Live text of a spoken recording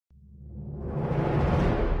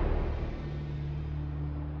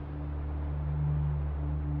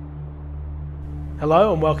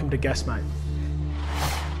Hello and welcome to Guestmate.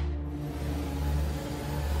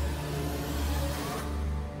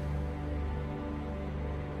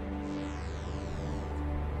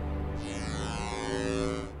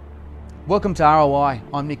 Welcome to ROI.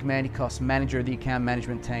 I'm Nick Mandikos, manager of the account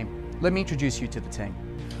management team. Let me introduce you to the team.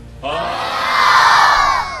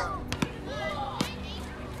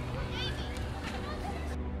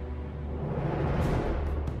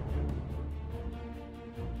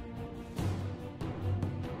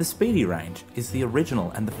 The Speedy range is the original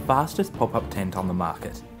and the fastest pop-up tent on the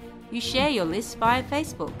market. You share your list via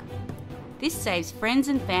Facebook. This saves friends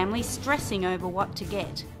and family stressing over what to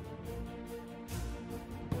get.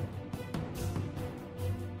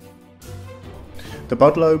 The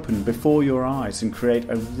bottle open before your eyes and create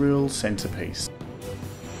a real centrepiece.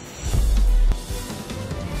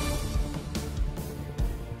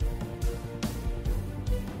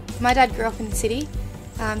 My dad grew up in the city.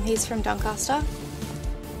 He's from Doncaster.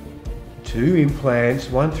 2 implants,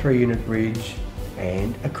 1 3-unit bridge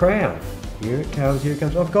and a crown. Here it comes, here it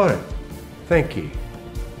comes. I've got it. Thank you.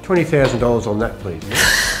 $20,000 on that, please.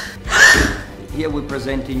 Here we're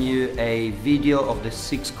presenting you a video of the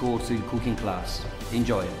 6-course cooking class.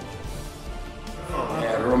 Enjoy it.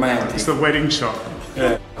 Yeah, romantic. It's the wedding shot.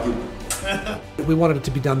 Yeah. We wanted it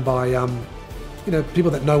to be done by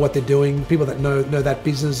people that know what they're doing, people that know that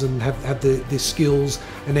business and have the skills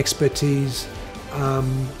and expertise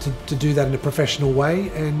to do that in a professional way,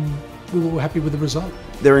 and we were happy with the result.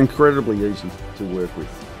 They're incredibly easy to work with.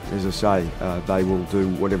 As I say, they will do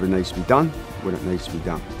whatever needs to be done when it needs to be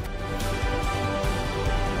done.